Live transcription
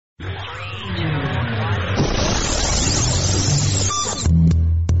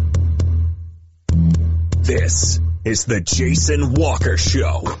This is the Jason Walker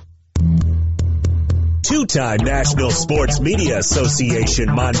Show. Two-time National Sports Media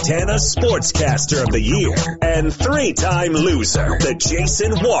Association Montana Sportscaster of the Year and three-time loser, the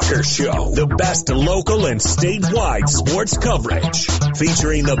Jason Walker Show. The best local and statewide sports coverage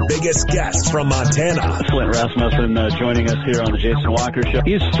featuring the biggest guests from Montana. Flint Rasmussen joining us here on the Jason Walker Show.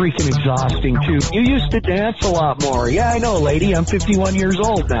 He's freaking exhausting, too. You used to dance a lot more. Yeah, I know, lady. I'm 51 years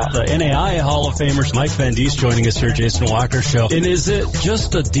old now. The NAI Hall of Famers Mike Van Diest joining us here, Jason Walker Show. And is it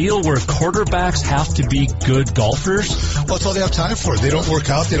just a deal where quarterbacks have to be good golfers? Well, that's all they have time for. They don't work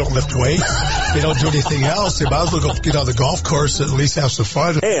out. They don't lift weight. They don't do anything else. They might as well go get on the golf course and at least have some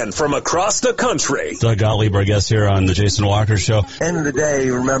fun. And from across the country, Doug Gottlieb, our guest here on the Jason Walker Show. End of the day,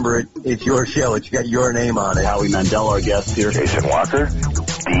 remember, it's your show. It's got your name on it. Howie Mandel, our guest here. Jason Walker,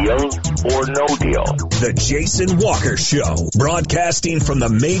 deal or no deal? The Jason Walker Show, broadcasting from the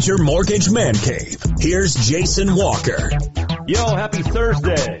Major Mortgage Man Cave. Here's Jason Walker. Yo, happy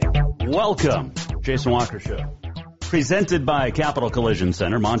Thursday. Welcome. Jason Walker Show. Presented by Capital Collision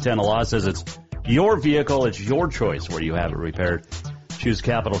Center. Montana law says it's your vehicle, it's your choice where you have it repaired. Choose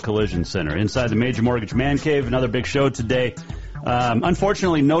Capital Collision Center. Inside the Major Mortgage Man Cave, another big show today.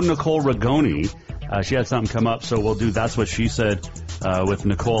 Unfortunately, no Nicole Ragoni. She had something come up, so we'll do That's What She Said with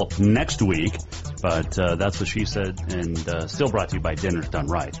Nicole next week. But That's What She Said, and still brought to you by Dinner's Done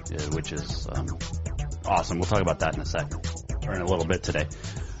Right, which is awesome. We'll talk about that in a second, or in a little bit today.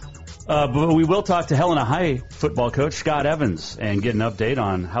 But we will talk to Helena High football coach Scott Evans and get an update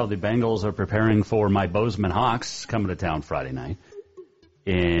on how the Bengals are preparing for my Bozeman Hawks coming to town Friday night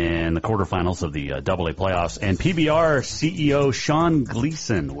in the quarterfinals of the AA playoffs. And PBR CEO Sean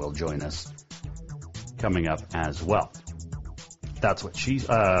Gleason will join us coming up as well. That's what she's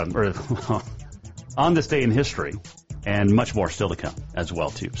on this day in history, and much more still to come as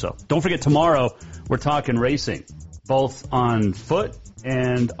well too. So don't forget, tomorrow we're talking racing, both on foot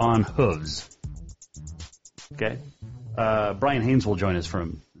and on hooves. Okay. Brian Haynes will join us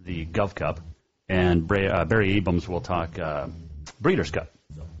from the Gov Cup, and Barry Abrams will talk Breeders' Cup.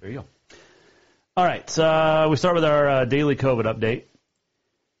 So there you go. All right. We start with our daily COVID update.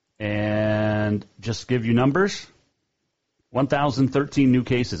 And just give you numbers. 1,013 new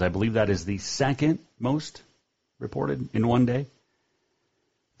cases. I believe that is the second most reported in one day.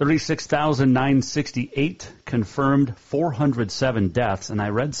 36,968 confirmed, 407 deaths, and I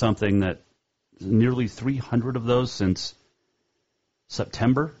read something that nearly 300 of those since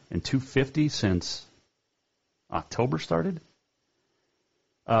September and 250 since October started.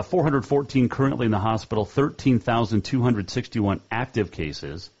 414 currently in the hospital, 13,261 active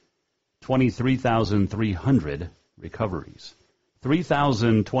cases, 23,300 recoveries,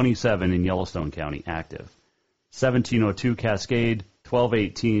 3,027 in Yellowstone County active, 1,702 Cascade,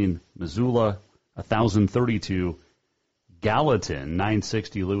 1,218 Missoula, 1,032 Gallatin,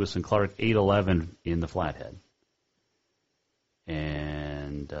 960 Lewis and Clark, 811 in the Flathead,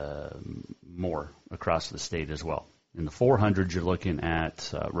 and more across the state as well. In the 400s, you're looking at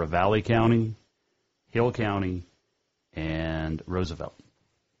Ravalli County, Hill County, and Roosevelt.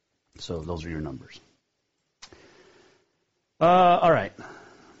 So those are your numbers. All right.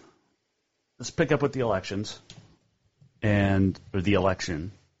 Let's pick up with the elections. Or the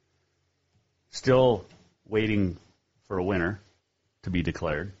election. Still waiting for a winner to be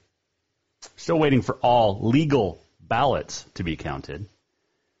declared. Still waiting for all legal ballots to be counted.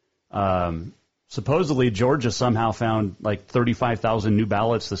 Supposedly, Georgia somehow found like 35,000 new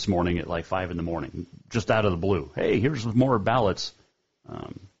ballots this morning at like 5 in the morning, just out of the blue. Hey, here's more ballots.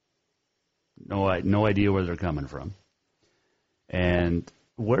 No idea where they're coming from. And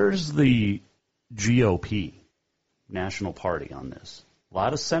where's the GOP, National Party, on this? A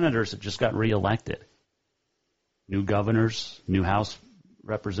lot of senators that just got reelected. New governors, new House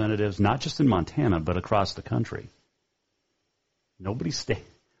representatives, not just in Montana, but across the country. Nobody stay.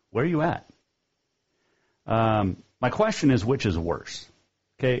 Where are you at? My question is, which is worse?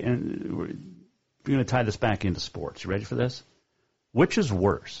 Okay, and we're going to tie this back into sports. You ready for this? Which is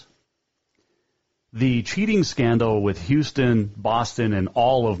worse? The cheating scandal with Houston, Boston, and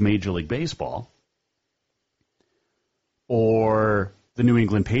all of Major League Baseball, or the New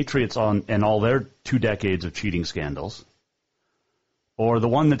England Patriots and all their 2 decades of cheating scandals, or the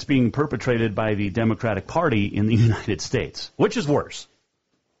one that's being perpetrated by the Democratic Party in the United States? Which is worse?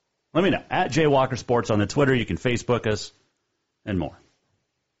 Let me know. At Jay Walker Sports on the Twitter. You can Facebook us and more.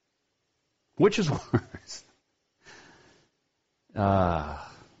 Which is worse?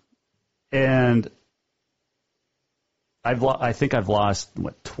 And I think I've lost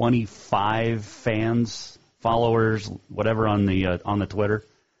 25 fans, followers, whatever on the Twitter.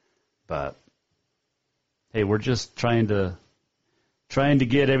 But hey, we're just trying to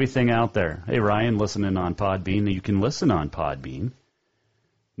get everything out there. Hey, Ryan, listening on Podbean. You can listen on Podbean.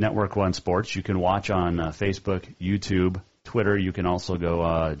 Network One Sports. You can watch on Facebook, YouTube, Twitter. You can also go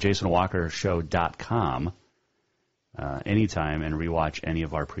JasonWalkerShow.com anytime and rewatch any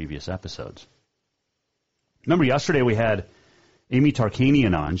of our previous episodes. Remember, yesterday we had Amy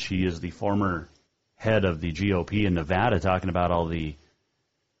Tarkanian on. She is the former head of the GOP in Nevada, talking about all the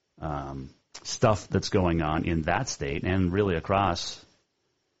stuff that's going on in that state and really across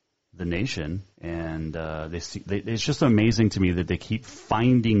the nation. And it's just amazing to me that they keep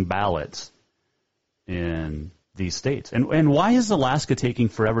finding ballots in these states. And why is Alaska taking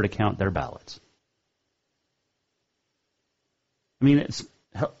forever to count their ballots? I mean,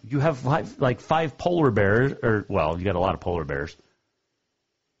 you have five polar bears, you got a lot of polar bears,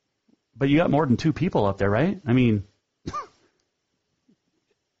 but you got more than 2 people up there, right? I mean,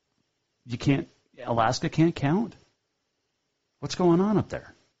 Alaska can't count? What's going on up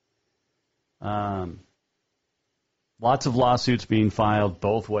there? Lots of lawsuits being filed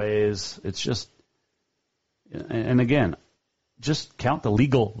both ways. It's just, and again, just count the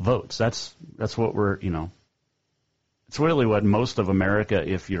legal votes. That's what we're, it's really what most of America,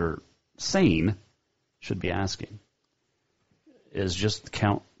 if you're sane, should be asking, is just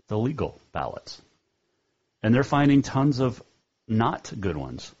count the legal ballots. And they're finding tons of not good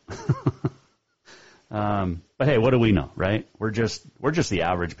ones. But hey, what do we know, right? We're just the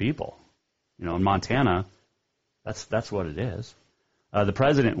average people. In Montana, that's what it is. The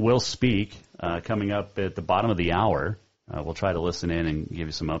president will speak coming up at the bottom of the hour. We'll try to listen in and give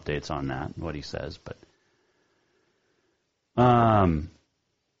you some updates on that, what he says. But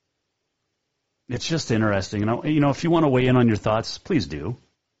it's just interesting. If you want to weigh in on your thoughts, please do.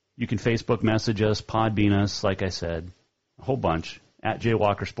 You can Facebook message us, Podbean us, like I said, a whole bunch, at Jay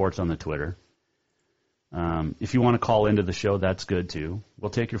Walker Sports on the Twitter. If you want to call into the show, that's good too.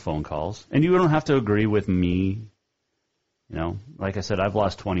 We'll take your phone calls. And you don't have to agree with me. Like I said, I've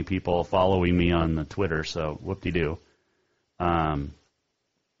lost 20 people following me on the Twitter, so whoop-de-doo.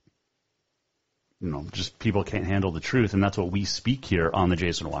 Just people can't handle the truth, and that's what we speak here on the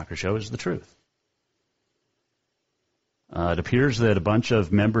Jason Walker Show, is the truth. It appears that a bunch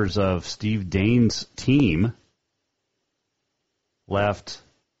of members of Steve Daines' team left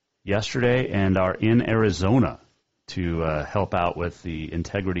yesterday and are in Arizona to help out with the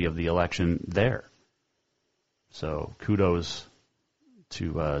integrity of the election there. So kudos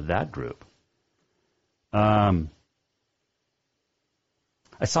to that group. I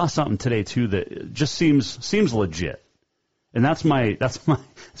saw something today too that just seems legit, and that's what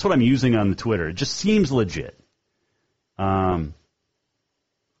I'm using on the Twitter. It just seems legit. And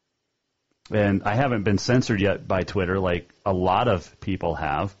I haven't been censored yet by Twitter like a lot of people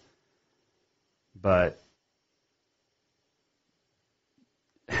have. But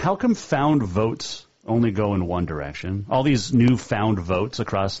how come found votes only go in one direction? All these new found votes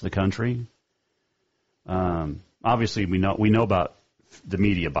across the country. Obviously, we know about the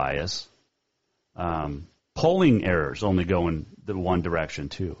media bias. Polling errors only go in the one direction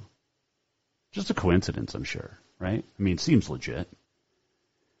too. Just a coincidence, I'm sure, right? I mean, it seems legit.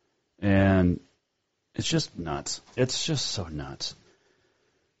 And it's just nuts. It's just so nuts.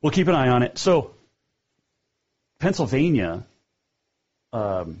 We'll keep an eye on it. So, Pennsylvania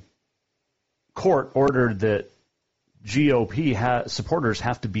court ordered that GOP supporters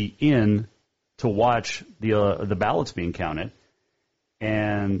have to be in to watch the ballots being counted.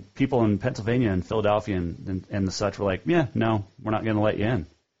 And people in Pennsylvania and Philadelphia and the such were like, yeah, no, we're not going to let you in,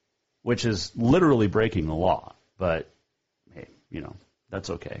 which is literally breaking the law. But, hey, that's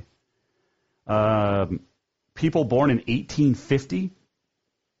okay. People born in 1850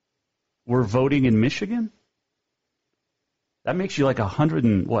 were voting in Michigan? That makes you like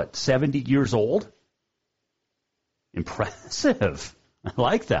 70 years old? Impressive. I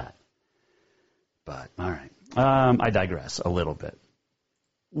like that. But, all right. I digress a little bit.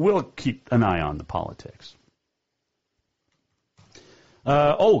 We'll keep an eye on the politics.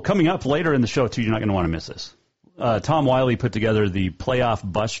 Coming up later in the show, too, you're not going to want to miss this. Tom Wiley put together the playoff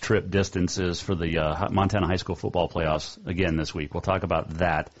bus trip distances for the Montana high school football playoffs again this week. We'll talk about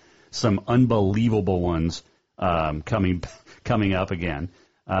that. Some unbelievable ones coming up again.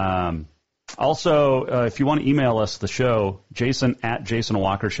 Also, if you want to email us the show, Jason at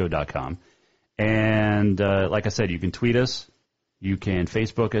JasonWalkerShow.com. And like I said, you can tweet us, you can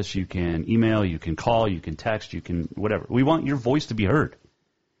Facebook us, you can email, you can call, you can text, you can whatever. We want your voice to be heard.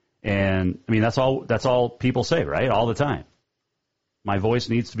 And, I mean, that's all people say, right, all the time. My voice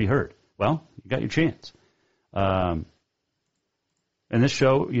needs to be heard. Well, you got your chance. And this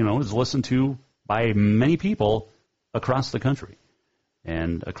show, is listened to by many people across the country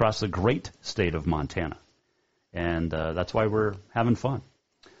and across the great state of Montana. And that's why we're having fun.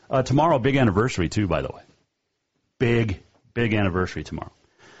 Tomorrow, big anniversary, too, by the way. Big anniversary tomorrow.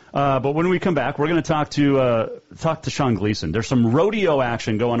 But when we come back, we're going to talk to Sean Gleason. There's some rodeo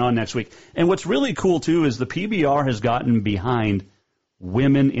action going on next week. And what's really cool, too, is the PBR has gotten behind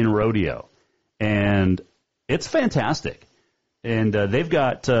women in rodeo. And it's fantastic. And they've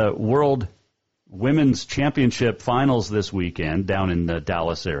got World Women's Championship finals this weekend down in the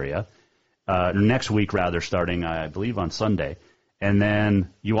Dallas area. Next week, rather, starting, I believe, on Sunday. And then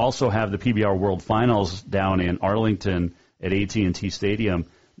you also have the PBR World Finals down in Arlington at AT&T Stadium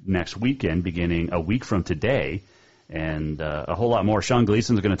next weekend, beginning a week from today, and a whole lot more. Sean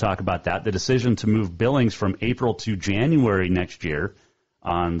Gleason is going to talk about that, the decision to move Billings from April to January next year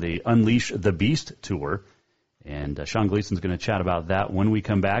on the Unleash the Beast tour, and Sean Gleason is going to chat about that when we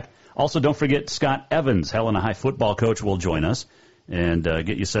come back. Also, don't forget Scott Evans, Helena High football coach, will join us and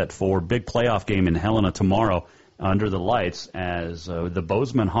get you set for big playoff game in Helena tomorrow under the lights as the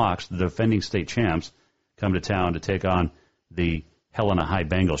Bozeman Hawks, the defending state champs, come to town to take on the Helena High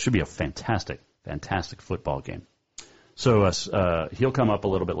Bengals. Should be a fantastic football game. So he'll come up a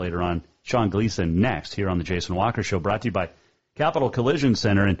little bit later on. Sean Gleason next here on the Jason Walker Show, brought to you by Capital Collision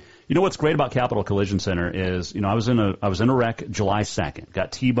Center. And you know what's great about Capital Collision Center is, I was in a wreck July 2nd,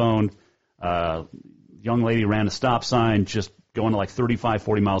 got T-boned. Young lady ran a stop sign, just going to like 35,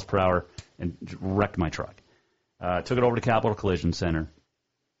 40 miles per hour, and wrecked my truck. Took it over to Capital Collision Center,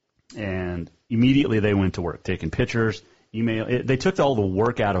 and immediately they went to work, taking pictures, email. They took all the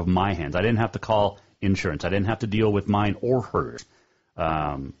work out of my hands. I didn't have to call insurance. I didn't have to deal with mine or hers.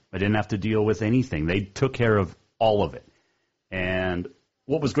 I didn't have to deal with anything. They took care of all of it. And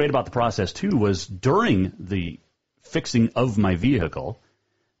what was great about the process, too, was during the fixing of my vehicle,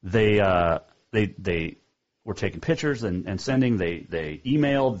 they were taking pictures and sending. They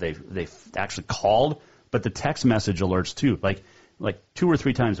emailed. They actually called. But the text message alerts, too, like 2 or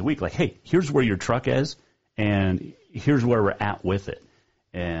 3 times a week, like, hey, here's where your truck is, and here's where we're at with it.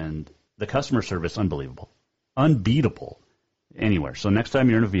 And the customer service, unbelievable. Unbeatable anywhere. So next time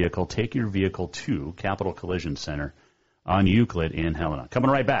you're in a vehicle, take your vehicle to Capital Collision Center on Euclid in Helena. Coming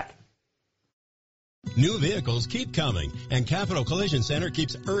right back. New vehicles keep coming, and Capital Collision Center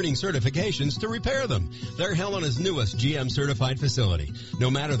keeps earning certifications to repair them. They're Helena's newest GM-certified facility. No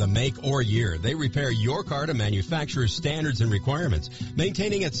matter the make or year, they repair your car to manufacturer's standards and requirements,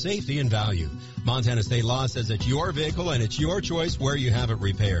 maintaining its safety and value. Montana state law says it's your vehicle and it's your choice where you have it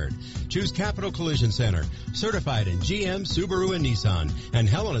repaired. Choose Capital Collision Center, certified in GM, Subaru, and Nissan, and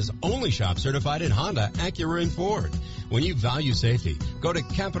Helena's only shop certified in Honda, Acura, and Ford. When you value safety, go to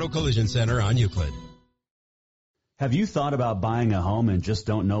Capital Collision Center on Euclid. Have you thought about buying a home and just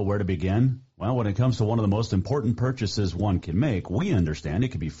don't know where to begin? Well, when it comes to one of the most important purchases one can make, we understand it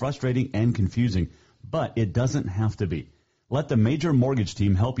can be frustrating and confusing, but it doesn't have to be. Let the Major Mortgage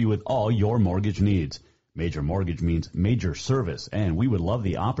team help you with all your mortgage needs. Major Mortgage means major service, and we would love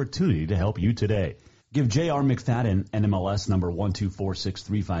the opportunity to help you today. Give J.R. McFadden, NMLS number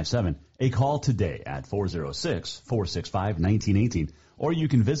 1246357, a call today at 406-465-1918, or you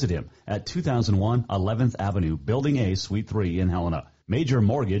can visit him at 2001 11th Avenue, Building A, Suite 3 in Helena. Major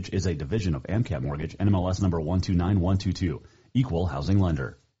Mortgage is a division of AMCAP Mortgage, NMLS number 129122, equal housing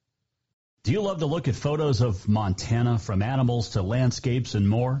lender. Do you love to look at photos of Montana, from animals to landscapes and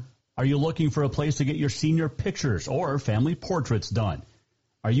more? Are you looking for a place to get your senior pictures or family portraits done?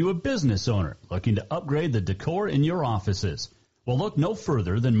 Are you a business owner looking to upgrade the decor in your offices? Well, look no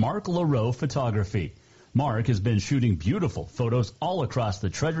further than Mark LaRoe Photography. Mark has been shooting beautiful photos all across the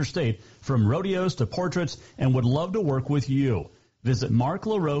Treasure State, from rodeos to portraits, and would love to work with you. Visit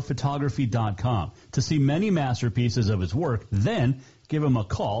marklaroephotography.com to see many masterpieces of his work, then give him a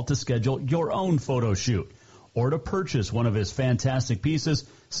call to schedule your own photo shoot. Or to purchase one of his fantastic pieces,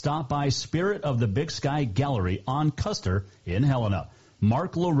 stop by Spirit of the Big Sky Gallery on Custer in Helena.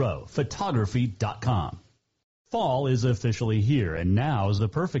 marklaroephotography.com. Fall is officially here, and now is the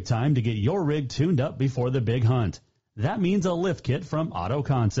perfect time to get your rig tuned up before the big hunt. That means a lift kit from Auto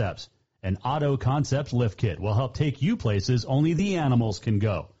Concepts. An Auto Concepts lift kit will help take you places only the animals can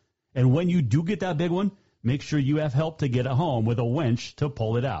go. And when you do get that big one, make sure you have help to get it home with a winch to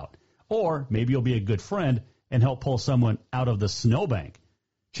pull it out. Or maybe you'll be a good friend and help pull someone out of the snowbank.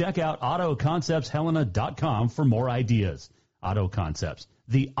 Check out AutoConceptsHelena.com for more ideas. Auto Concepts,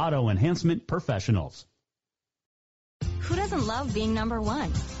 the auto enhancement professionals. Who doesn't love being number one?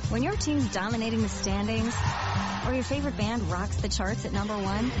 When your team's dominating the standings, or your favorite band rocks the charts at number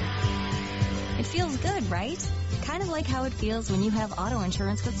one, it feels good, right? Kind of like how it feels when you have auto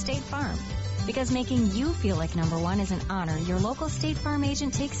insurance with State Farm. Because making you feel like number one is an honor your local State Farm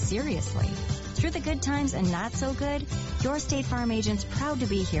agent takes seriously. Through the good times and not so good, your State Farm agent's proud to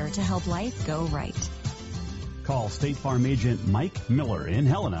be here to help life go right. Call State Farm agent Mike Miller in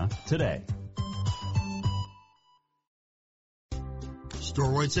Helena today.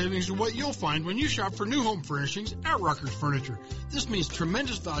 Store-wide savings are what you'll find when you shop for new home furnishings at Rucker's Furniture. This means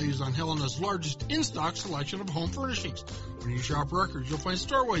tremendous values on Helena's largest in-stock selection of home furnishings. When you shop Rucker's, you'll find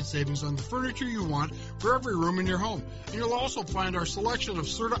store-wide savings on the furniture you want for every room in your home. And you'll also find our selection of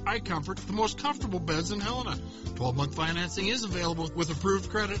Serta iComfort, the most comfortable beds in Helena. 12-month financing is available with approved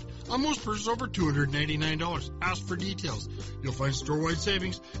credit on most purchases over $299. Ask for details. You'll find store-wide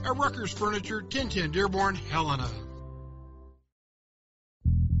savings at Rucker's Furniture, 1010 Dearborn, Helena.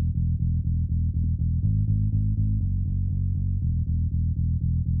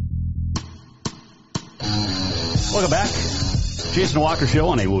 Welcome back. Jason Walker Show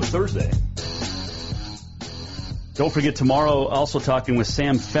on a Thursday. Don't forget tomorrow, also talking with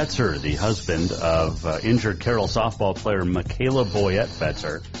Sam Fetzer, the husband of injured Carroll softball player Michaela Boyette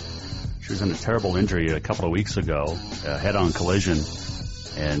Fetzer. She was in a terrible injury a couple of weeks ago, a head-on collision,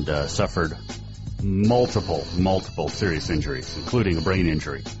 and suffered multiple serious injuries, including a brain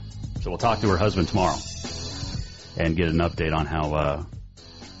injury. So we'll talk to her husband tomorrow and get an update on how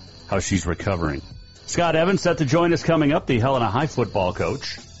she's recovering. Scott Evans set to join us coming up, the Helena High football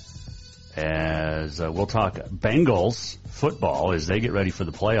coach, as we'll talk Bengals football as they get ready for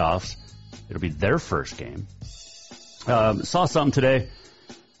the playoffs. It'll be their first game. Saw something today.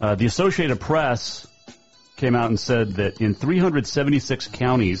 The Associated Press came out and said that in 376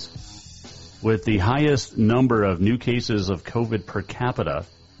 counties with the highest number of new cases of COVID per capita,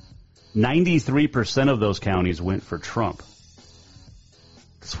 93% of those counties went for Trump.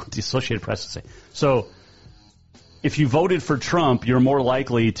 That's what the Associated Press is saying. So if you voted for Trump, you're more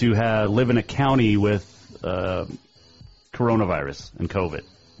likely to live in a county with coronavirus and COVID.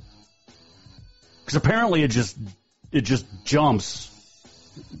 Because apparently it just jumps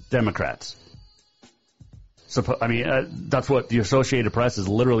Democrats. So, that's what the Associated Press is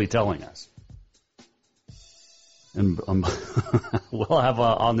literally telling us. And we'll have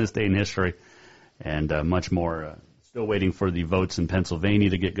On This Day in History and much more. Still waiting for the votes in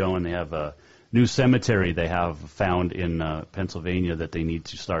Pennsylvania to get going. They have a new cemetery they have found in Pennsylvania that they need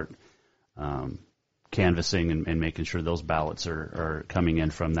to start canvassing and making sure those ballots are coming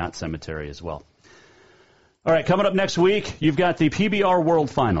in from that cemetery as well. All right, coming up next week, you've got the PBR World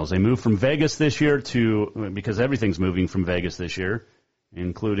Finals. They moved from Vegas this year because everything's moving from Vegas this year,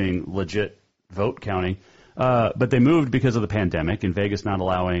 including legit vote counting. But they moved because of the pandemic and Vegas not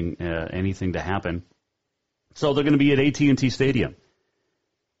allowing anything to happen. So they're going to be at AT&T Stadium,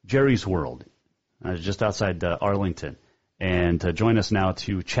 Jerry's World, just outside Arlington. And to join us now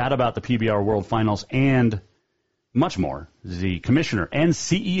to chat about the PBR World Finals and much more, the commissioner and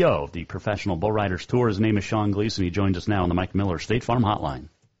CEO of the Professional Bull Riders Tour. His name is Sean Gleason. He joins us now on the Mike Miller State Farm Hotline.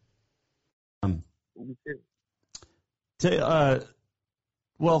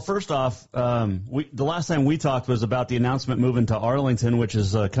 Well, first off, the last time we talked was about the announcement moving to Arlington, which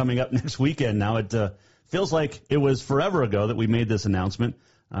is coming up next weekend. Now it feels like it was forever ago that we made this announcement.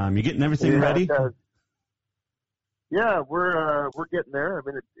 You getting everything ready? Yeah, we're getting there. I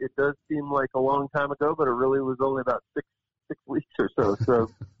mean, it does seem like a long time ago, but it really was only about six weeks or so.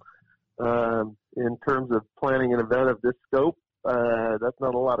 So, in terms of planning an event of this scope, that's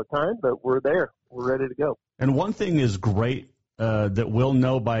not a lot of time, but we're there. We're ready to go. And one thing is great that we'll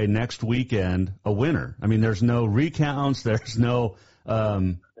know by next weekend a winner. I mean, there's no recounts. There's no.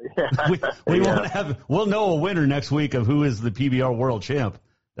 We'll know a winner next week of who is the PBR World Champ.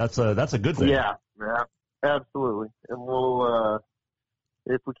 That's a good thing. Yeah, absolutely. And we'll,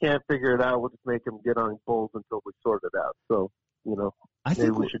 if we can't figure it out, we'll just make them get on polls until we sort it out. So, I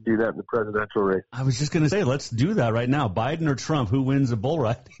think we should do that in the presidential race. I was just going to say, let's do that right now. Biden or Trump, who wins a bull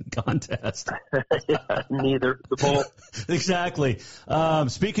riding contest? Neither. The bull. Exactly.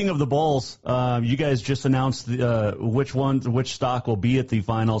 Speaking of the bulls, you guys just announced which stock will be at the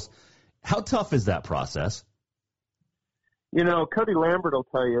finals. How tough is that process? Cody Lambert will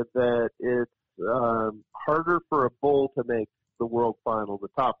tell you that it's harder for a bull to make the world final, the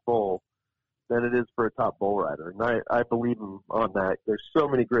top bull, than it is for a top bull rider. And I believe him on that. There's so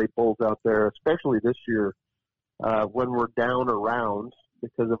many great bulls out there, especially this year when we're down around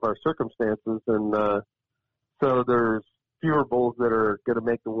because of our circumstances. And so there's fewer bulls that are going to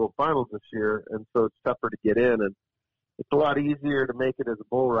make the world finals this year, and so it's tougher to get in. And it's a lot easier to make it as a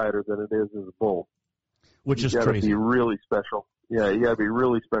bull rider than it is as a bull. Which is crazy. You got to be really special. Yeah, you got to be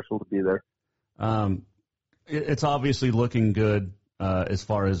really special to be there. It's obviously looking good as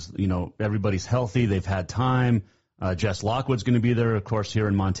far as, everybody's healthy. They've had time. Jess Lockwood's going to be there, of course, here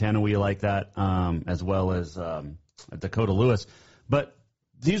in Montana. We like that, as well as Dakota Lewis. But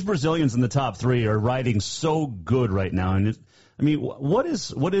these Brazilians in the top three are riding so good right now. And what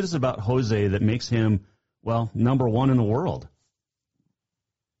is about Jose that makes him, number one in the world?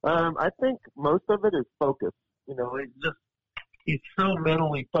 I think most of it is focus. He's so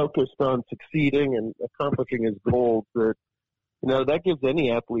mentally focused on succeeding and accomplishing his goals that, that gives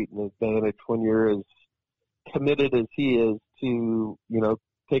any athlete an advantage when you're as committed as he is to,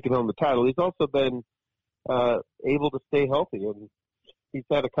 taking home the title. He's also been able to stay healthy, and he's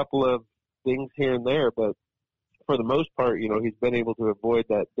had a couple of things here and there, but for the most part, he's been able to avoid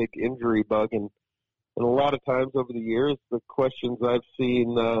that big injury bug. And a lot of times over the years, the questions I've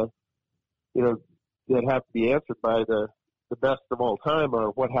seen, that have to be answered by the best of all time are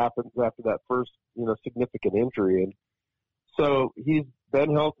what happens after that first, significant injury. And so he's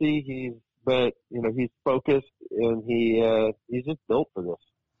been healthy. He's focused, and he's just built for this.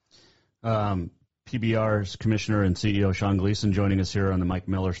 PBR's commissioner and CEO Sean Gleason joining us here on the Mike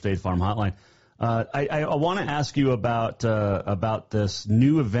Miller State Farm Hotline. I want to ask you about this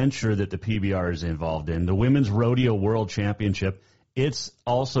new venture that the PBR is involved in, the Women's Rodeo World Championship. It's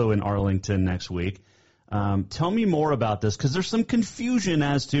also in Arlington next week. Tell me more about this, because there's some confusion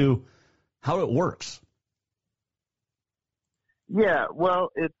as to how it works. Yeah, well,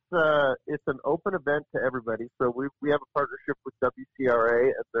 it's an open event to everybody. So we have a partnership with WCRA,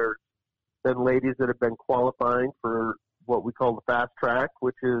 and there's been ladies that have been qualifying for what we call the fast track,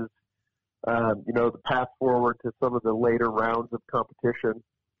 which is the path forward to some of the later rounds of competition.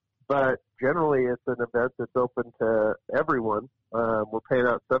 But generally, it's an event that's open to everyone. We're paying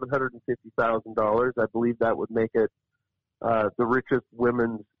out $750,000. I believe that would make it the richest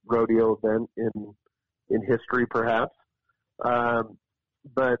women's rodeo event in history, perhaps.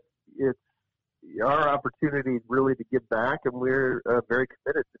 But it's our opportunity really to give back, and we're very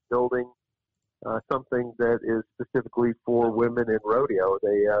committed to building something that is specifically for women in rodeo.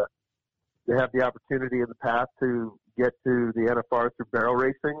 They have the opportunity in the past to get to the NFR through barrel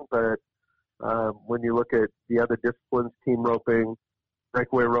racing, but when you look at the other disciplines, team roping,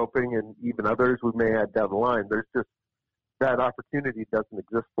 breakaway roping, and even others we may add down the line, there's just that opportunity doesn't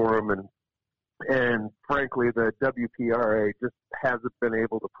exist for them. And frankly, the WPRA just hasn't been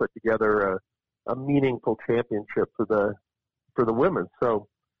able to put together a meaningful championship for the women. So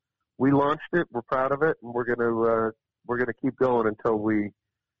we launched it. We're proud of it, and we're gonna keep going until we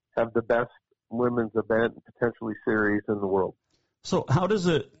have the best women's event and potentially series in the world. So how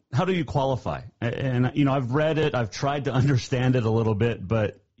do you qualify? And I've read it, I've tried to understand it a little bit,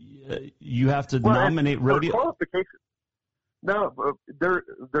 but you have to nominate rodeo. Qualification. No,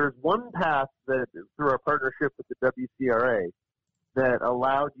 there's one path that through our partnership with the WCRA that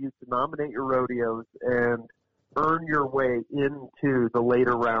allowed you to nominate your rodeos and earn your way into the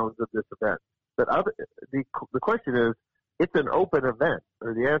later rounds of this event. But the question is, it's an open event,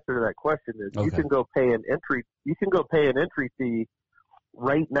 or the answer to that question is you can go pay an entry. You can go pay an entry fee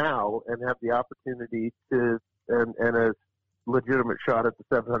right now and have the opportunity to and a legitimate shot at the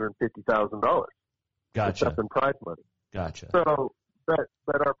 $750,000. Gotcha. Up in prize money. Gotcha. So, but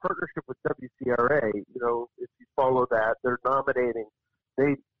our partnership with WCRA, if you follow that, they're nominating.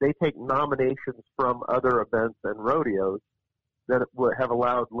 They take nominations from other events and rodeos that have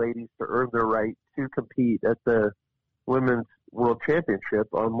allowed ladies to earn their right to compete at the Women's World Championship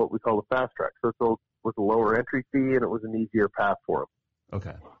on what we call the fast track. So it was a lower entry fee, and it was an easier path for them.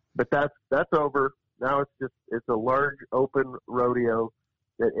 Okay. But that's over. Now it's a large open rodeo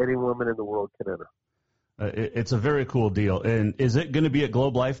that any woman in the world can enter. It's a very cool deal. And is it going to be at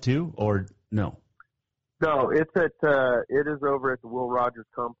Globe Life too, or no? No, it is over at the Will Rogers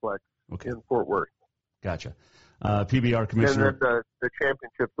Complex in Fort Worth. Gotcha. PBR commissioner. And then the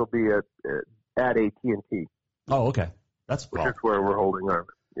championships will be at AT&T. Oh, okay. That's which is where we're holding ours.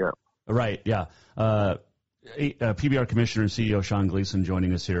 Yeah. Right. Yeah. PBR commissioner and CEO Sean Gleason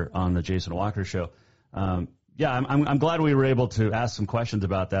joining us here on the Jason Walker Show. I'm glad we were able to ask some questions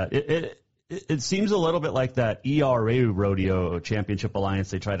about that. It seems a little bit like that ERA Rodeo Championship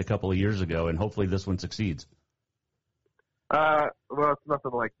Alliance they tried a couple of years ago, and hopefully this one succeeds. Well, it's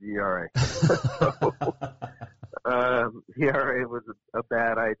nothing like the ERA. ERA was a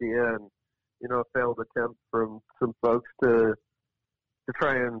bad idea, and a failed attempt from some folks to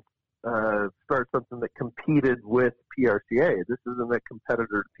try and start something that competed with PRCA. This isn't a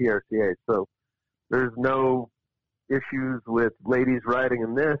competitor to PRCA, so there's no issues with ladies riding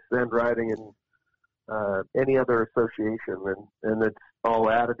in this and riding in any other association, and it's all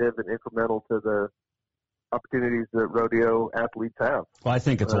additive and incremental to opportunities that rodeo athletes have. Well, I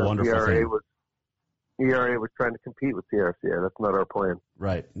think it's a wonderful thing. ERA was trying to compete with the RCA. That's not our plan.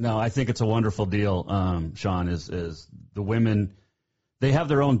 Right. No, I think it's a wonderful deal, Sean, is the women, they have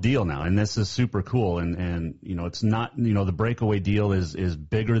their own deal now, and this is super cool. And it's not, the breakaway deal is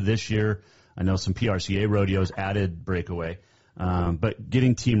bigger this year. I know some PRCA rodeos added breakaway. But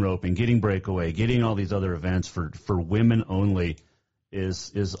getting team roping, getting breakaway, getting all these other events for women only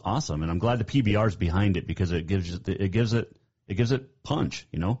is awesome. And I'm glad the PBR is behind it because it gives it punch,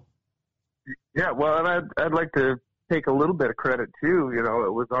 Yeah, well, and I'd like to take a little bit of credit too.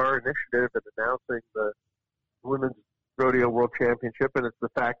 It was our initiative in announcing the Women's Rodeo World Championship, and it's the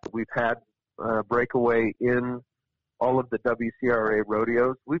fact that we've had breakaway in all of the WCRA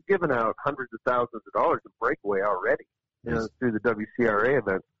rodeos. We've given out hundreds of thousands of dollars in breakaway already, through the WCRA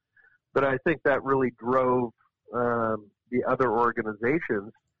events. But I think that really drove the other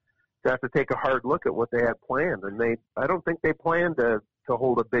organizations to have to take a hard look at what they had planned, and I don't think they planned to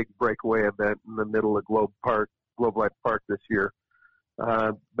hold a big breakaway event in the middle of Globe Life Park this year.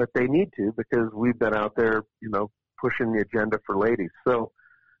 But they need to, because we've been out there, pushing the agenda for ladies. So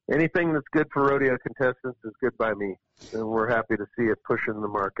anything that's good for rodeo contestants is good by me. And we're happy to see it pushing the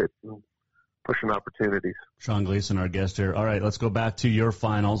market and pushing opportunities. Sean Gleason, our guest here. All right, let's go back to your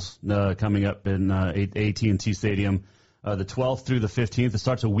finals coming up in AT&T Stadium, the 12th through the 15th. It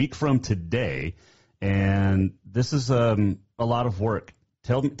starts a week from today. And this is a lot of work.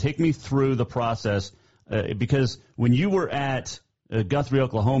 Take me through the process, because when you were at Guthrie,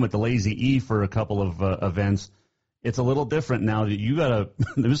 Oklahoma at the Lazy E for a couple of events, it's a little different now that you got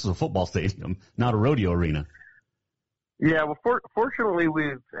this is a football stadium, not a rodeo arena. Yeah, well, fortunately,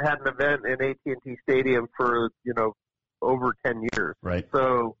 we've had an event in AT&T Stadium for, over 10 years. Right.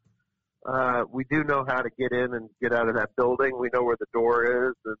 So we do know how to get in and get out of that building. We know where the door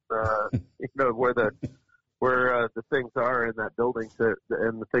is, and where the things are in that building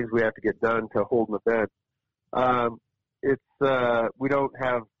and the things we have to get done to hold an event. We don't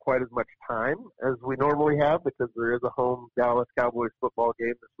have quite as much time as we normally have, because there is a home Dallas Cowboys football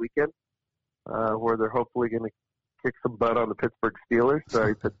game this weekend, where they're hopefully going to kick some butt on the Pittsburgh Steelers.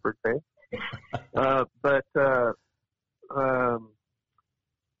 Sorry, Pittsburgh fans.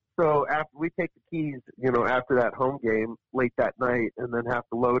 So after we take the keys, after that home game late that night, and then have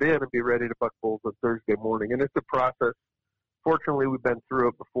to load in and be ready to buck bulls on Thursday morning. And it's a process. Fortunately, we've been through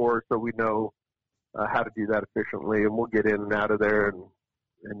it before, so we know how to do that efficiently, and we'll get in and out of there in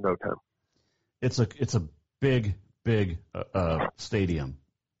no time. It's a big stadium,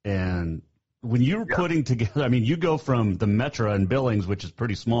 and when you're putting together, you go from the Metra in Billings, which is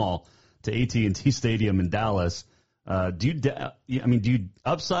pretty small, to AT&T Stadium in Dallas. Do you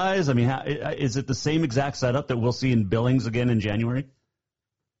upsize? Is it the same exact setup that we'll see in Billings again in January?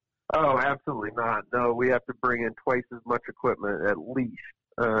 Oh, absolutely not. No, we have to bring in twice as much equipment at least,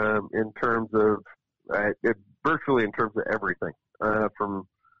 in terms of virtually in terms of everything, from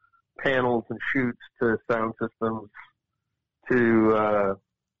panels and chutes to sound systems to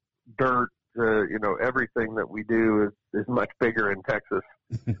dirt. Everything that we do is much bigger in Texas.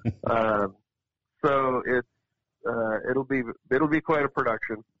 So it'll be quite a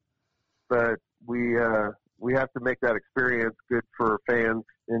production, but we have to make that experience good for fans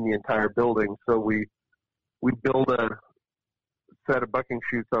in the entire building. So we build a set of bucking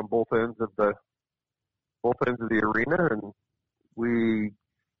chutes on both ends of the arena, and we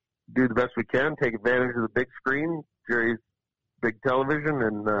do the best we can, take advantage of the big screen, Jerry's big television,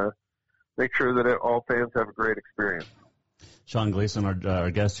 and make sure that all fans have a great experience. Sean Gleason,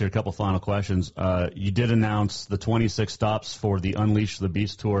 our guest here, a couple final questions. You did announce the 26 stops for the Unleash the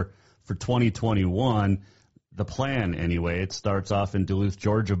Beast Tour for 2021. The plan, anyway, it starts off in Duluth,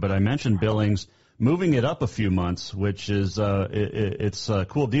 Georgia, but I mentioned Billings, moving it up a few months, which is it's a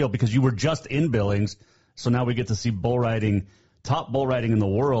cool deal because you were just in Billings, so now we get to see top bull riding in the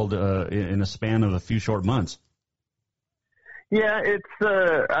world in a span of a few short months. Yeah,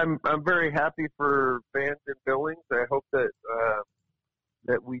 I'm very happy for fans in Billings. I hope that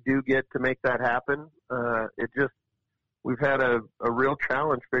we do get to make that happen. We've had a real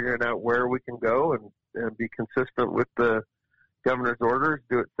challenge figuring out where we can go and be consistent with the governor's orders,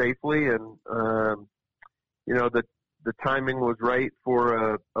 do it safely, and the timing was right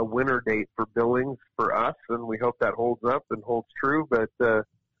for a winter date for Billings for us, and we hope that holds up and holds true. But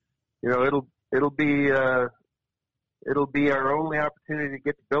it'll be our only opportunity to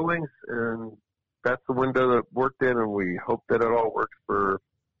get to Billings, and that's the window that worked in, and we hope that it all works for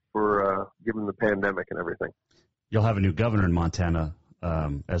given the pandemic and everything. You'll have a new governor in Montana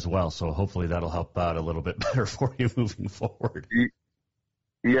as well, so hopefully that'll help out a little bit better for you moving forward.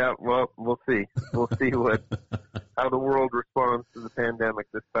 Yeah, well, we'll see. We'll see how the world responds to the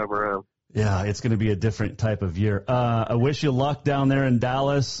pandemic this time around. Yeah, it's going to be a different type of year. I wish you luck down there in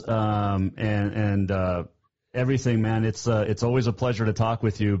Dallas, and everything, man. It's always a pleasure to talk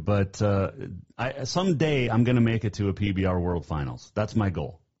with you. But someday I'm going to make it to a PBR World Finals. That's my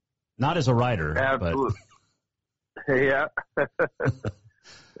goal. Not as a rider, absolutely. But yeah,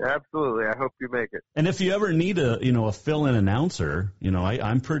 absolutely. I hope you make it. And if you ever need a fill-in announcer,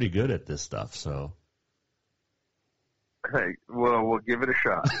 I'm pretty good at this stuff, so. Hey, well, we'll give it a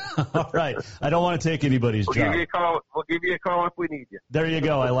shot. All right. I don't want to take anybody's job. We'll give you a call if we need you. There you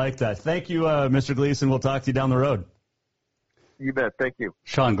go. I like that. Thank you, Mr. Gleason. We'll talk to you down the road. You bet. Thank you.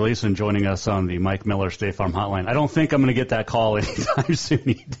 Sean Gleason joining us on the Mike Miller State Farm Hotline. I don't think I'm going to get that call anytime soon.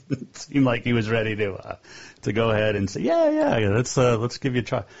 He didn't seem like he was ready to go ahead and say, yeah, let's give you a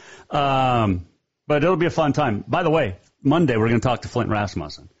try. But it'll be a fun time. By the way, Monday we're going to talk to Flint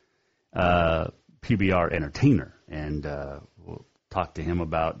Rasmussen, PBR entertainer. And we'll talk to him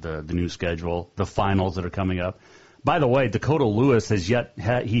about the new schedule, the finals that are coming up. By the way, Dakota Lewis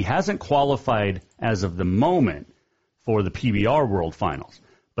he hasn't qualified as of the moment for the PBR World Finals,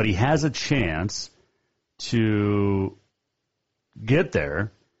 but he has a chance to get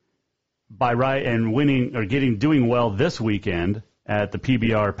there by doing well this weekend at the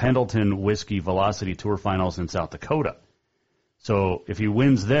PBR Pendleton Whiskey Velocity Tour Finals in South Dakota. So if he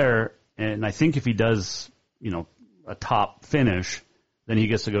wins there, and I think if he does, a top finish, then he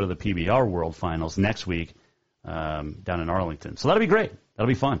gets to go to the PBR World Finals next week down in Arlington. So that'll be great. That'll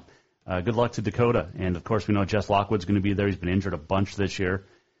be fun. Good luck to Dakota. And, of course, we know Jess Lockwood's going to be there. He's been injured a bunch this year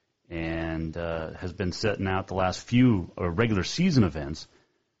and has been sitting out the last few regular season events.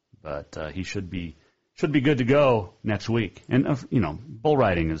 But he should be good to go next week. And, bull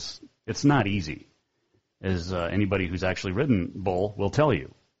riding it's not easy, as anybody who's actually ridden bull will tell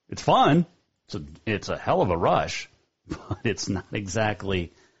you. It's fun. It's a hell of a rush, but it's not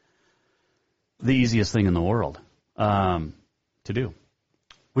exactly the easiest thing in the world to do.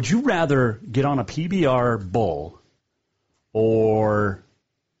 Would you rather get on a PBR bull or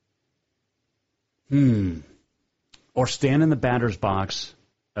stand in the batter's box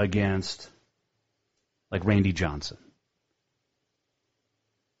against like Randy Johnson?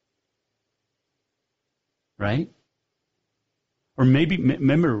 Right? Or maybe,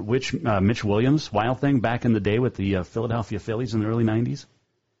 remember Mitch Williams, Wild Thing, back in the day with the Philadelphia Phillies in the early 90s?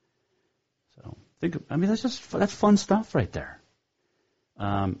 So, that's fun stuff right there.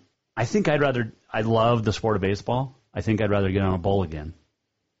 I think I love the sport of baseball. I think I'd rather get on a bull again.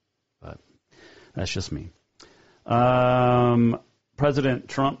 But that's just me. President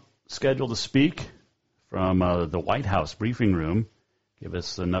Trump scheduled to speak from the White House briefing room, give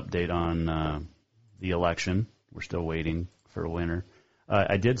us an update on the election. We're still waiting for a winner.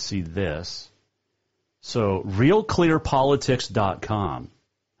 I did see this. So RealClearPolitics.com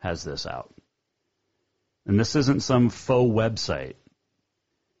has this out. And this isn't some faux website.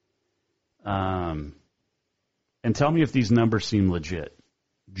 And tell me if these numbers seem legit.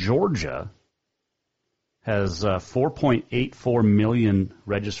 Georgia has 4.84 million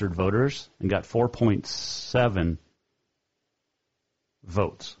registered voters and got 4.7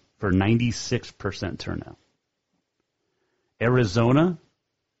 votes for 96% turnout. Arizona,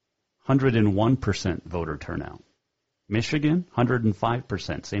 101% voter turnout. Michigan,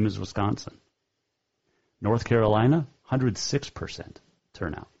 105%, same as Wisconsin. North Carolina, 106%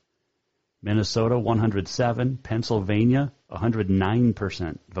 turnout. Minnesota, 107. Pennsylvania,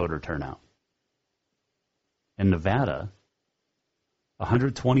 109% voter turnout. And Nevada,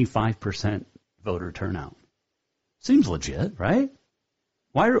 125% voter turnout. Seems legit, right?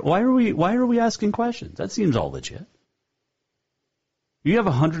 Why are we asking questions? That seems all legit. You have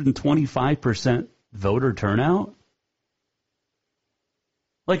 125% voter turnout?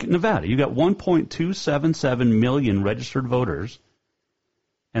 Like Nevada, you got 1.277 million registered voters,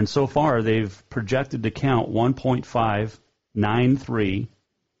 and so far they've projected to count 1.593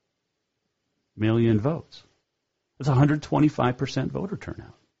 million votes. That's 125% voter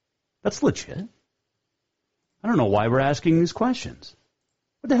turnout. That's legit. I don't know why we're asking these questions.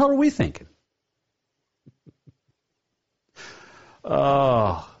 What the hell are we thinking?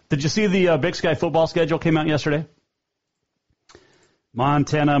 Did you see the Big Sky football schedule came out yesterday?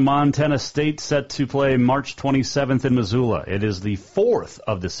 Montana State set to play March 27th in Missoula. It is the fourth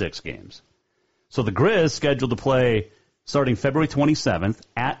of the 6 games. So the Grizz scheduled to play starting February 27th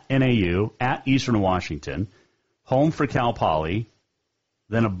at NAU, at Eastern Washington, home for Cal Poly,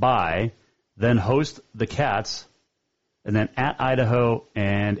 then a bye, then host the Cats, and then at Idaho,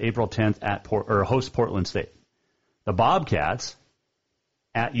 and April 10th host Portland State. The Bobcats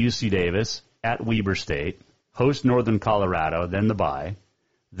at UC Davis, at Weber State, host Northern Colorado, then the bye,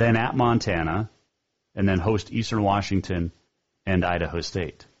 then at Montana, and then host Eastern Washington and Idaho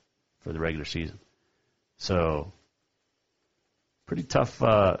State for the regular season. So, pretty tough,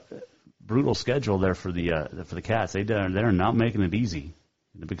 brutal schedule there for the Cats. They're not making it easy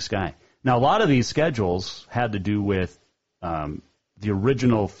in the Big Sky. Now, a lot of these schedules had to do with the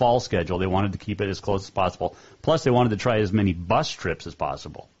original fall schedule. They wanted to keep it as close as possible. Plus, they wanted to try as many bus trips as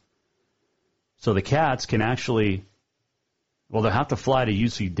possible. So the Cats can actually, well, they'll have to fly to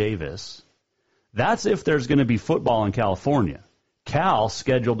UC Davis. That's if there's going to be football in California. Cal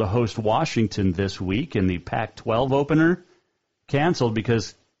scheduled to host Washington this week, and the Pac-12 opener canceled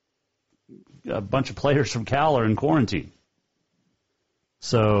because a bunch of players from Cal are in quarantine.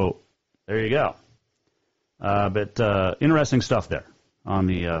 So there you go. But interesting stuff there on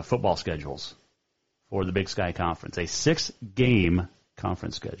the football schedules for the Big Sky Conference. A 6-game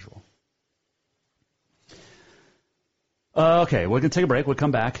conference schedule. Okay, we're going to take a break. We'll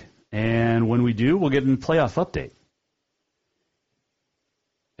come back. And when we do, we'll get in the playoff update.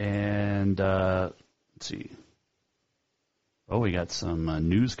 And let's see. Oh, we got some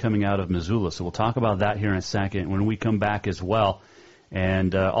news coming out of Missoula. So we'll talk about that here in a second when we come back as well.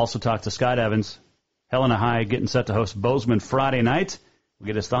 And also talk to Scott Evans. Helena High getting set to host Bozeman Friday night. We'll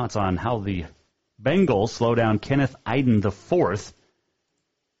get his thoughts on how the Bengals slow down Kenneth Iden IV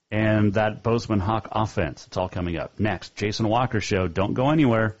and that Bozeman Hawk offense. It's all coming up next. Jason Walker Show. Don't go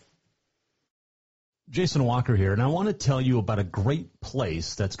anywhere. Jason Walker here, and I want to tell you about a great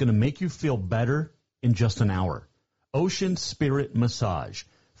place that's going to make you feel better in just an hour. Ocean Spirit Massage.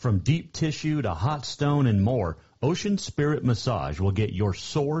 From deep tissue to hot stone and more, Ocean Spirit Massage will get your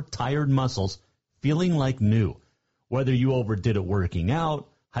sore, tired muscles feeling like new. Whether you overdid it working out,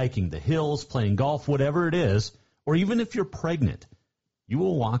 hiking the hills, playing golf, whatever it is, or even if you're pregnant, you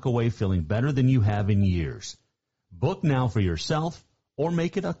will walk away feeling better than you have in years. Book now for yourself or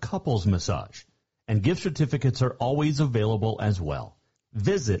make it a couples massage. And gift certificates are always available as well.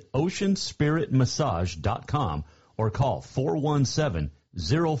 Visit oceanspiritmassage.com or call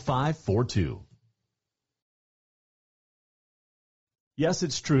 417-0542. Yes,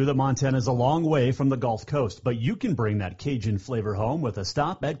 it's true that Montana is a long way from the Gulf Coast, but you can bring that Cajun flavor home with a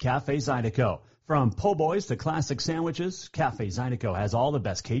stop at Cafe Zydeco. From po' boys to classic sandwiches, Cafe Zydeco has all the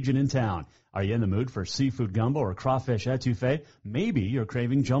best Cajun in town. Are you in the mood for seafood gumbo or crawfish etouffee? Maybe you're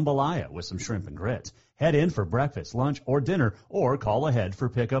craving jambalaya with some shrimp and grits. Head in for breakfast, lunch, or dinner, or call ahead for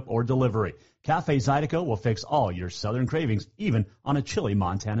pickup or delivery. Cafe Zydeco will fix all your southern cravings, even on a chilly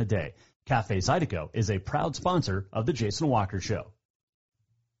Montana day. Cafe Zydeco is a proud sponsor of The Jason Walker Show.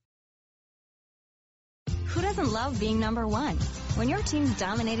 Who doesn't love being number one? When your team's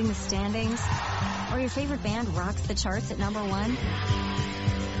dominating the standings, or your favorite band rocks the charts at number one,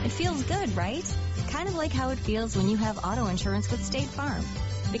 it feels good, right? Kind of like how it feels when you have auto insurance with State Farm.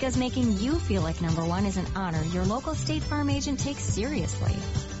 Because making you feel like number one is an honor your local State Farm agent takes seriously.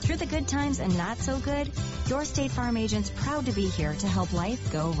 Through the good times and not so good, your State Farm agent's proud to be here to help life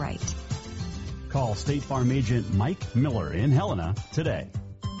go right. Call State Farm agent Mike Miller in Helena today.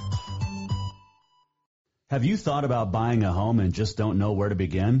 Have you thought about buying a home and just don't know where to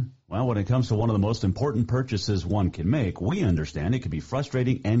begin? Well, when it comes to one of the most important purchases one can make, we understand it can be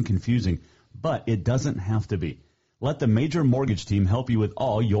frustrating and confusing, but it doesn't have to be. Let the Major Mortgage team help you with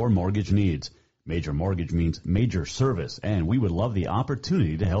all your mortgage needs. Major Mortgage means major service, and we would love the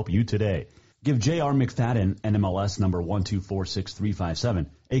opportunity to help you today. Give J.R. McFadden, NMLS number 1246357,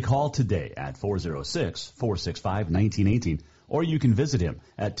 a call today at 406-465-1918. Or you can visit him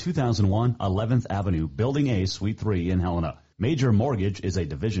at 2001 11th Avenue, Building A, Suite 3 in Helena. Major Mortgage is a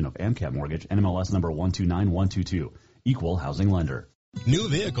division of AMCAP Mortgage, NMLS number 129122, equal housing lender. New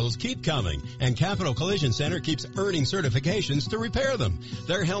vehicles keep coming, and Capital Collision Center keeps earning certifications to repair them.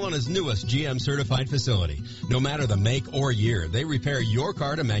 They're Helena's newest GM-certified facility. No matter the make or year, they repair your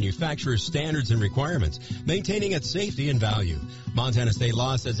car to manufacturer's standards and requirements, maintaining its safety and value. Montana state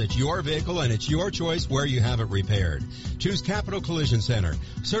law says it's your vehicle and it's your choice where you have it repaired. Choose Capital Collision Center,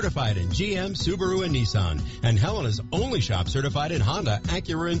 certified in GM, Subaru, and Nissan, and Helena's only shop certified in Honda,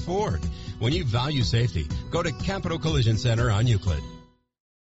 Acura, and Ford. When you value safety, go to Capital Collision Center on Euclid.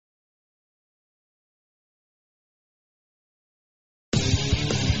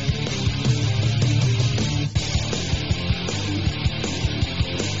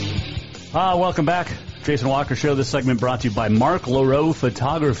 Welcome back. Jason Walker Show. This segment brought to you by Mark Leroux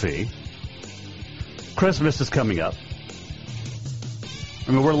Photography. Christmas is coming up.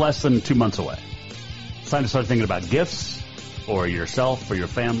 I mean, we're less than 2 months away. It's time to start thinking about gifts for yourself, for your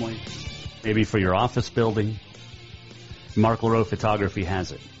family, maybe for your office building. Mark LaRoe Photography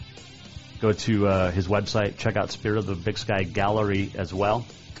has it. Go to his website, check out Spirit of the Big Sky Gallery as well,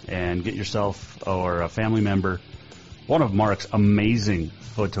 and get yourself or a family member one of Mark's amazing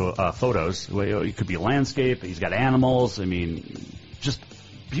photos. It could be a landscape. He's got animals. I mean, just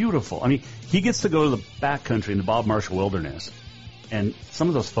beautiful. I mean, he gets to go to the backcountry in the Bob Marshall Wilderness, and some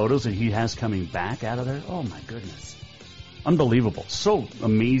of those photos that he has coming back out of there, oh my goodness. Unbelievable. So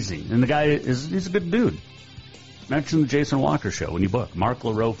amazing. And the guy he's a good dude. Mention the Jason Walker Show when you book.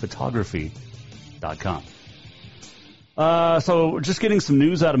 MarkLaRoePhotography.com. So just getting some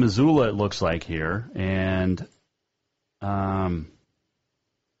news out of Missoula, it looks like here. And here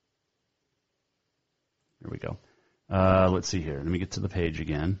we go. Let's see here. Let me get to the page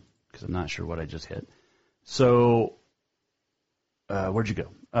again because I'm not sure what I just hit. So where'd you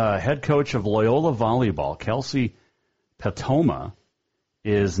go? Head coach of Loyola Volleyball, Kelsey Patoma,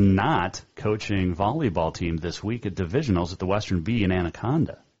 is not coaching volleyball team this week at divisionals at the Western B in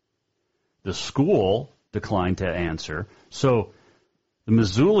Anaconda. The school declined to answer. So the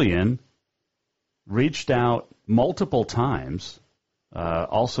Missoulian reached out multiple times,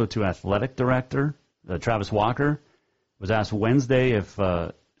 also to athletic director Travis Walker. Was asked Wednesday if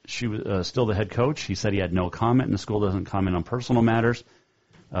she was still the head coach. He said he had no comment, and the school doesn't comment on personal matters.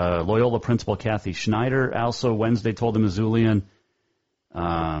 Loyola principal Kathy Schneider also Wednesday told the Missoulian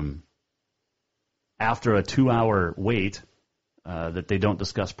after a 2-hour wait that they don't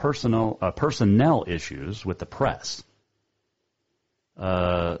discuss personnel issues with the press.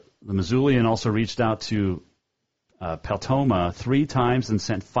 The Missoulian also reached out to Patoma 3 times and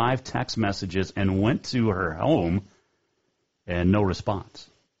sent 5 text messages and went to her home, and no response.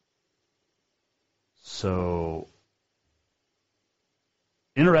 So,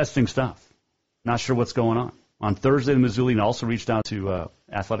 interesting stuff. Not sure what's going on. On Thursday, the Missoulian also reached out to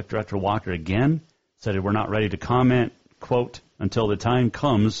Athletic Director Walker again, said we're not ready to comment, quote, until the time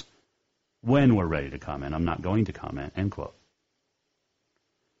comes when we're ready to comment. I'm not going to comment, end quote.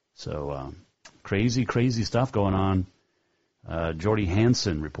 So, crazy, crazy stuff going on. Jordy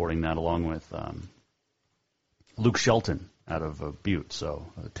Hansen reporting that along with Luke Shelton out of Butte, so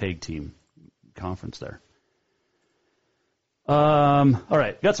a tag team conference there. All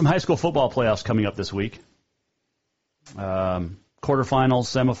right, got some high school football playoffs coming up this week. Quarterfinals,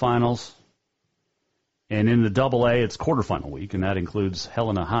 semifinals, and in the AA, it's quarterfinal week, and that includes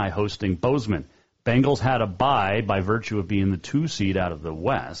Helena High hosting Bozeman. Bengals had a bye by virtue of being the 2 seed out of the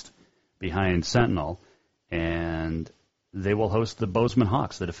West behind Sentinel, and they will host the Bozeman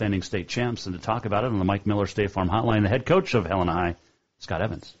Hawks, the defending state champs. And to talk about it on the Mike Miller State Farm Hotline, the head coach of Helena High, Scott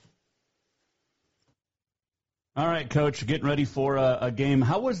Evans. All right, Coach, getting ready for a game.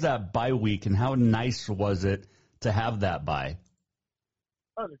 How was that bye week, and how nice was it to have that bye?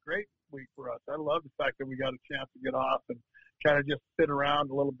 That was a great week for us. I love the fact that we got a chance to get off and kind of just sit around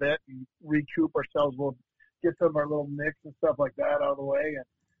a little bit and recoup ourselves. We'll get some of our little nicks and stuff like that out of the way and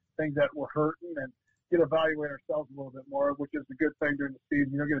things that were hurting and evaluate ourselves a little bit more, which is a good thing during the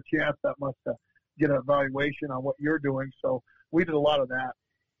season. You don't get a chance that much to get an evaluation on what you're doing. So we did a lot of that.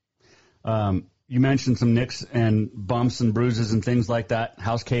 You mentioned some nicks and bumps and bruises and things like that.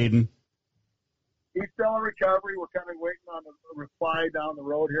 How's Caden? He's still in recovery. We're kind of waiting on a reply down the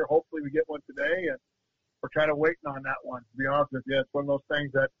road here. Hopefully we get one today, and we're kind of waiting on that one, to be honest with you. It's one of those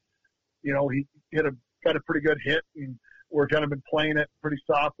things that, he got a pretty good hit, and we're kind of been playing it pretty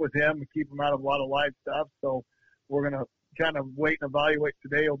soft with him to keep him out of a lot of live stuff. So we're going to kind of wait and evaluate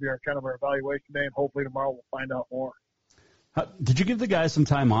today. It'll be our evaluation day, and hopefully tomorrow we'll find out more. Did you give the guys some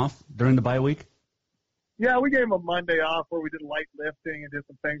time off during the bye week? Yeah, we gave them a Monday off where we did light lifting and did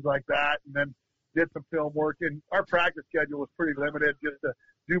some things like that, and then did some film work. And our practice schedule was pretty limited just to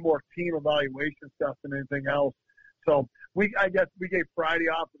do more team evaluation stuff than anything else. So I guess we gave Friday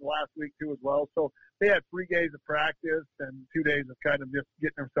off for the last week too as well. So they had 3 days of practice and 2 days of kind of just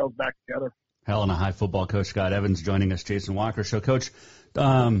getting themselves back together. Helena High football coach Scott Evans joining us, Jason Walker Show. Coach,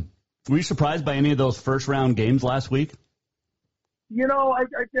 were you surprised by any of those first-round games last week? I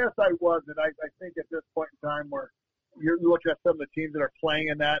guess I wasn't. I think at this point in time where you're looking at some of the teams that are playing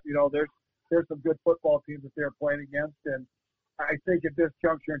in that, there's some good football teams that they're playing against. And I think at this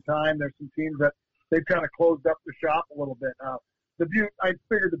juncture in time, there's some teams that they've kind of closed up the shop a little bit. I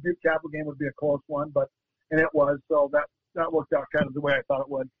figured the Butte Capital game would be a close one, and it was. So that worked out kind of the way I thought it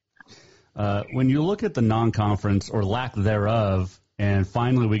would. When you look at the non-conference or lack thereof, and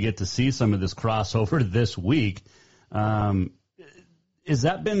finally we get to see some of this crossover this week,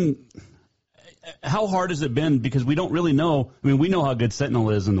 how hard has it been? Because we don't really know. I mean, we know how good Sentinel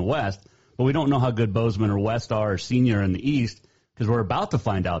is in the West, but we don't know how good Bozeman or West are or Senior in the East because we're about to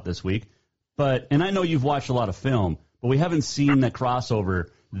find out this week. And I know you've watched a lot of film, but we haven't seen that crossover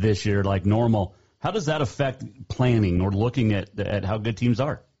this year like normal. How does that affect planning or looking at how good teams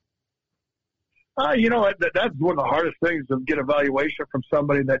are? That's one of the hardest things to get evaluation from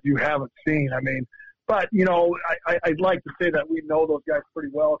somebody that you haven't seen. I mean, but, I'd like to say that we know those guys pretty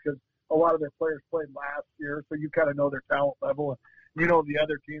well because a lot of their players played last year, so you kind of know their talent level and you know the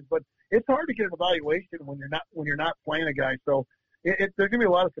other teams. But it's hard to get an evaluation when you're not playing a guy. So there's going to be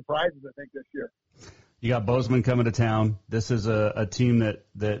a lot of surprises, I think, this year. You got Bozeman coming to town. This is a team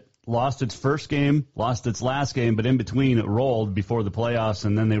that lost its first game, lost its last game, but in between it rolled before the playoffs,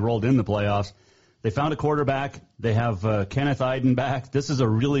 and then they rolled in the playoffs. They found a quarterback. They have Kenneth Iden back. This is a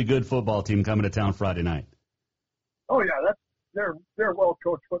really good football team coming to town Friday night. Oh, yeah, they're a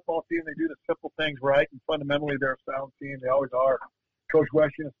well-coached football team. They do the simple things right, and fundamentally they're a sound team. They always are. Coach Weshy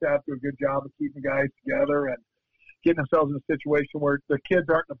and staff do a good job of keeping guys together and getting themselves in a situation where the kids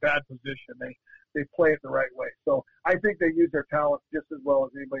aren't in a bad position. They play it the right way. So I think they use their talent just as well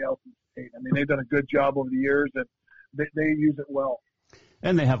as anybody else in the state. I mean, they've done a good job over the years, and they use it well.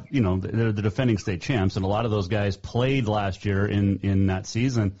 And they have, they're the defending state champs, and a lot of those guys played last year in that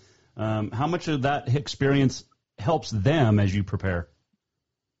season. How much of that experience helps them as you prepare?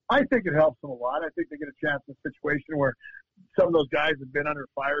 I think it helps them a lot. I think they get a chance in a situation where some of those guys have been under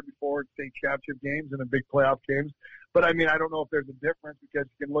fire before in state championship games and in big playoff games. But, I mean, I don't know if there's a difference because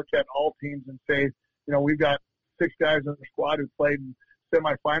you can look at all teams and say, we've got 6 guys on the squad who played in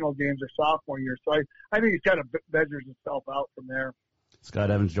semifinal games their sophomore year. So I think he kind of measures himself out from there.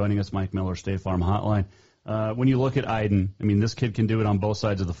 Scott Evans joining us, Mike Miller, State Farm Hotline. When you look at Iden, I mean, this kid can do it on both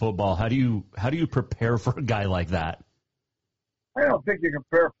sides of the football. How do you prepare for a guy like that? I don't think you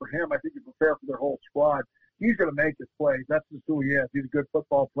prepare for him. I think you prepare for their whole squad. He's going to make his plays. That's just who he is. He's a good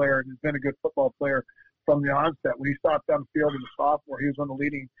football player, and he's been a good football player from the onset. When he stopped down the field as a sophomore, he was one of the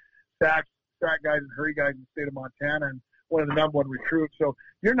leading sack guys and hurry guys in the state of Montana and one of the number one recruits. So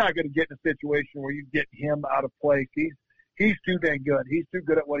you're not going to get in a situation where you get him out of place. He's too dang good. He's too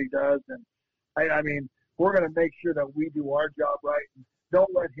good at what he does. And, I mean, we're going to make sure that we do our job right. And don't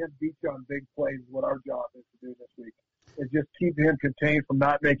let him beat you on big plays is what our job is to do this week. And just keep him contained from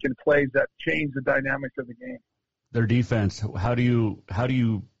not making plays that change the dynamics of the game. Their defense, how do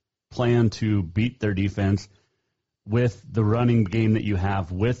you plan to beat their defense with the running game that you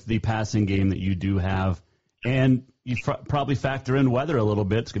have, with the passing game that you do have, and you probably factor in weather a little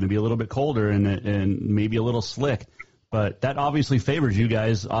bit. It's going to be a little bit colder and maybe a little slick, but that obviously favors you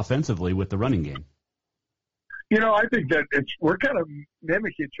guys offensively with the running game. I think that we're kind of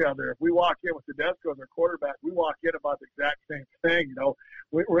mimic each other. If we walk in with Tedesco as our quarterback, we walk in about the exact same thing.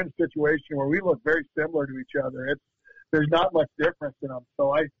 We're in a situation where we look very similar to each other. There's not much difference in them.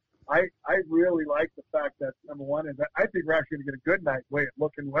 So I really like the fact that, number one, is I think we're actually going to get a good night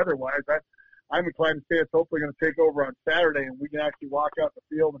looking weather-wise. I'm inclined to say it's hopefully going to take over on Saturday, and we can actually walk out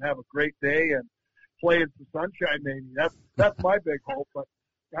the field and have a great day and play in some sunshine maybe. That's my big hope, but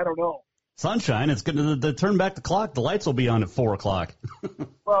I don't know. Sunshine, it's going to turn back the clock. The lights will be on at 4 o'clock.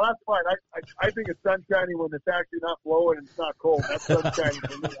 Well, that's fine. I think it's sunshiny when it's actually not blowing and it's not cold. That's sunshiny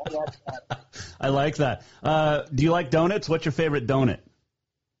for me. I like that. Do you like donuts? What's your favorite donut?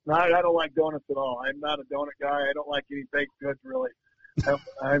 No, I don't like donuts at all. I'm not a donut guy. I don't like any baked goods, really.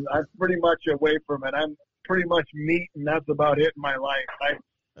 I'm pretty much away from it. I'm pretty much meat, and that's about it in my life.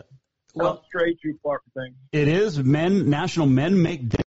 I'm straight too far for things. It is National Men Make Day.